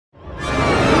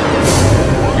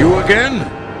again?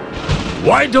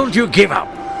 Why don't you give up?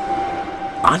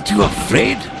 Aren't you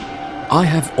afraid? I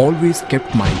have always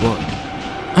kept my word,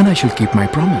 and I shall keep my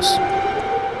promise.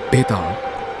 Betal,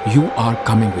 you are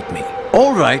coming with me.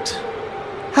 All right,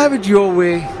 have it your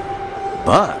way.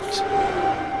 But,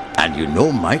 and you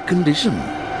know my condition,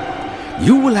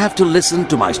 you will have to listen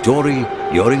to my story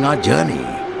during our journey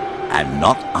and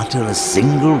not utter a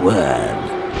single word,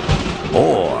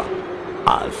 or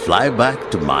I'll fly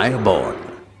back to my abode.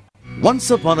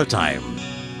 Once upon a time,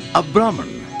 a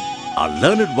Brahmin, a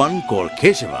learned one called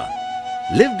Keshava,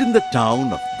 lived in the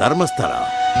town of Dharmasthala.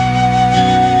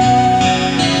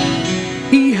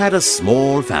 He had a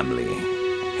small family,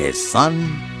 his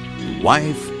son,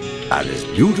 wife, and his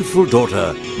beautiful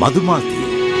daughter, Madhumalti.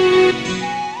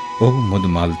 Oh,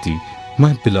 Madhumalti,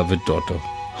 my beloved daughter,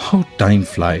 how time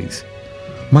flies.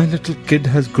 My little kid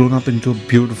has grown up into a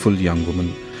beautiful young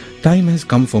woman. Time has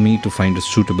come for me to find a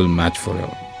suitable match for her.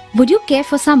 Would you care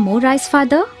for some more rice,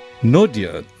 father? No,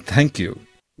 dear, thank you.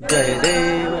 Jai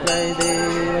Dev, Jai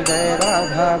Dev, Jai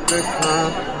Radha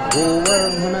Krishna,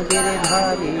 Govardhana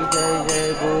Giridhari, Jai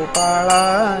Jai Gopala,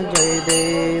 Jai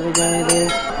Dev, Jai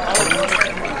Dev.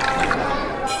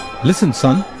 Listen,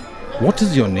 son, what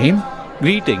is your name?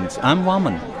 Greetings, I'm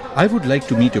Vaman. I would like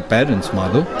to meet your parents,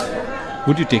 Madhu.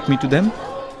 Would you take me to them?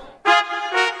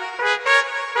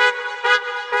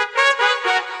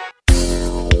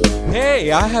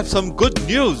 Hey, I have some good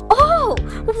news. Oh,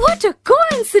 what a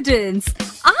coincidence!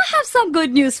 I have some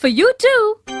good news for you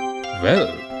too. Well,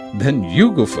 then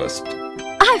you go first.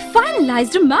 I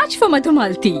finalized a match for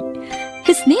Madhumalti.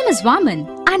 His name is Vaman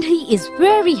and he is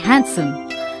very handsome.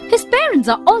 His parents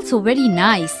are also very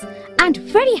nice and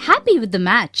very happy with the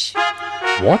match.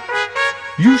 What?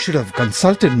 You should have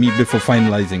consulted me before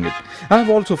finalizing it. I have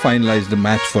also finalized the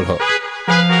match for her.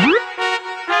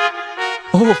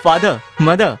 Oh, father,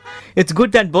 mother, it's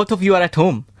good that both of you are at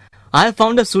home. I have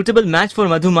found a suitable match for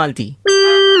Madhumalti.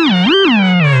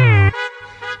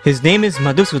 His name is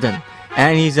Madhusudan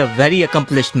and he is a very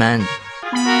accomplished man.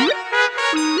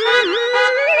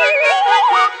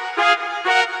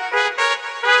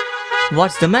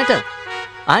 What's the matter?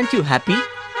 Aren't you happy?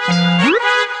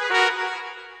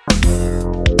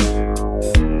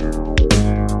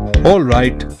 All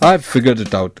right, I've figured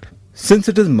it out. Since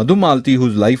it is Madhumalti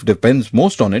whose life depends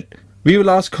most on it, we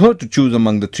will ask her to choose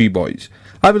among the three boys.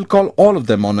 I will call all of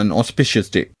them on an auspicious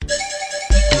day.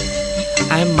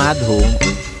 I'm Madhu.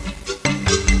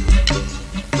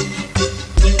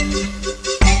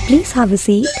 Please have a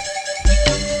seat.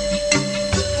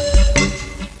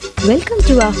 Welcome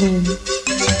to our home.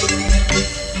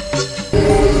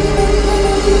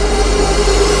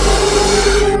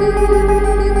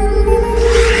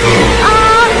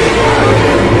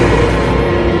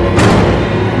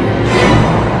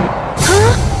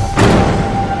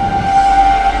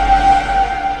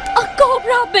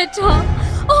 Betal!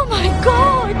 Oh my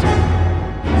God!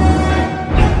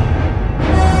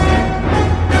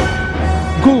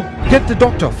 Go, get the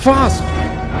doctor, fast!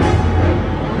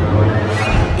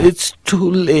 It's too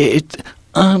late.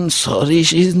 I'm sorry,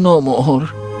 she's no more.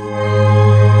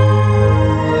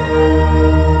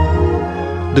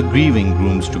 The grieving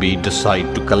grooms-to-be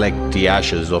decide to collect the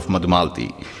ashes of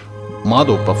Madhumalti.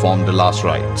 Madhu performed the last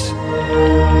rites.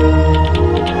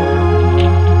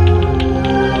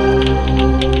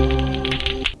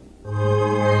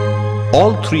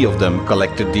 All three of them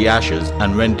collected the ashes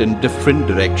and went in different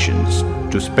directions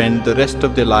to spend the rest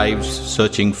of their lives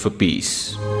searching for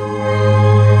peace.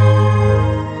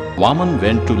 Vaman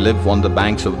went to live on the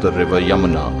banks of the river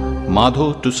Yamuna,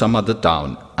 Madhu to some other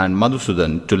town, and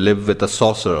Madhusudan to live with a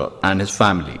sorcerer and his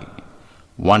family.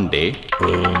 One day,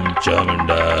 Om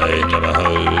Chamundai Namaha,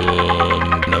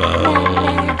 Om Namaha,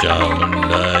 Om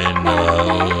Chamundai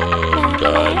Namaha, Om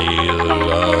Kali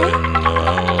Durgai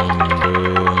Namaha,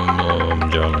 Om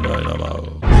Chamundai Namaha.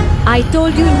 I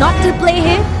told you not to play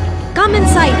here. Come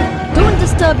inside. Don't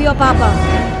disturb your papa.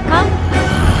 Come.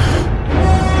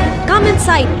 Come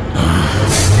inside.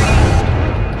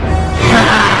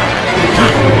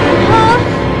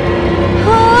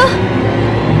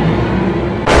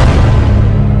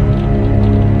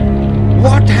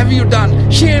 What have you done?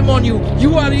 Shame on you.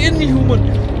 You are inhuman.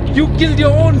 You killed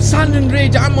your own son in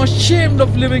rage. I'm ashamed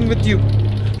of living with you.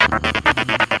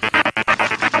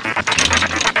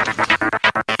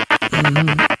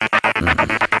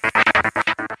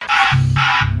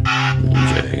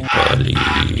 Jai Kali,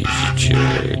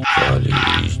 Jai Kali,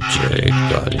 Jai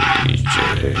Kali, Jai Kali,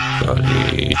 Jai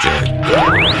Kali, Jai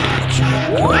Kali,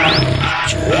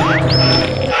 Jai Kali,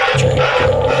 Jai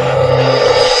Kali.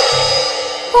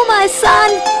 Oh, my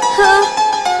son.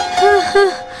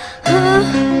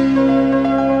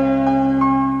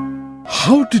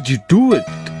 did you do it?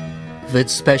 With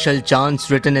special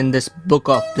chants written in this book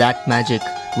of black magic,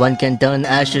 one can turn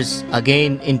ashes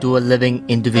again into a living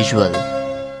individual.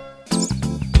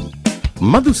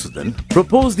 Madhusudan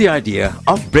proposed the idea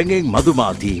of bringing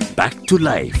Madhumalti back to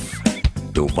life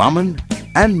to Vaman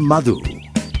and Madhu,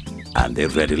 and they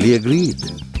readily agreed.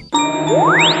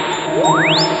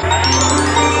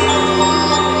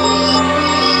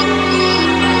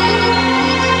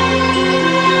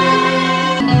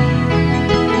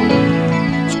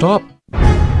 Stop.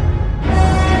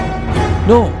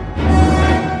 No.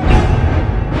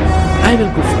 I will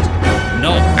go first.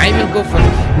 No, I will go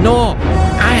first. No,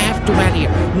 I have to marry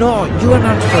her. No, you are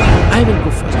not first. I will go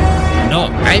first. No,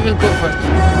 I will go first.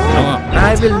 No,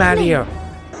 I will marry her.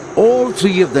 All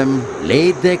three of them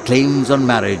laid their claims on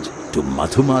marriage to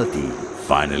Madhumalti.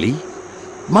 Finally,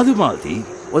 Madhumalti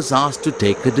was asked to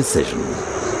take a decision.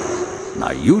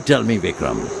 Now you tell me,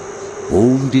 Vikram,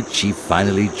 whom did she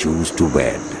finally choose to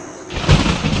wed?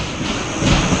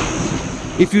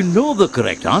 If you know the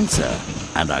correct answer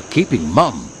and are keeping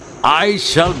mum, I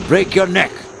shall break your neck.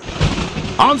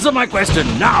 Answer my question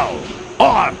now,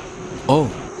 or... Oh,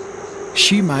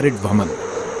 she married Vaman.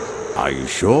 Are you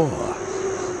sure?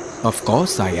 Of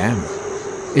course I am.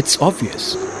 It's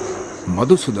obvious.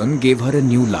 Madhusudan gave her a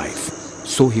new life,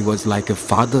 so he was like a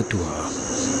father to her.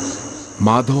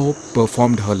 Madho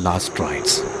performed her last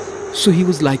rites, so he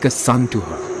was like a son to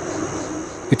her.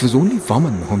 It was only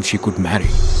Vaman whom she could marry.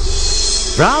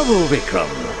 Bravo, Vikram.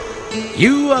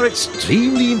 You are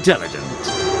extremely intelligent.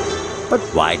 But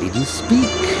why did you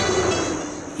speak?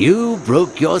 You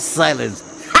broke your silence.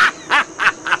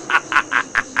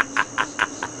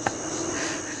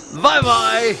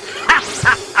 Bye-bye.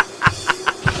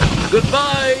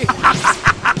 Goodbye.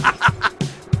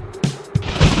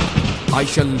 I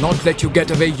shall not let you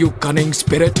get away, you cunning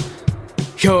spirit.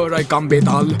 Here I come,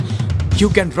 Betal. You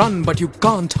can run, but you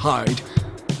can't hide.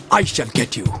 I shall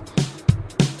get you.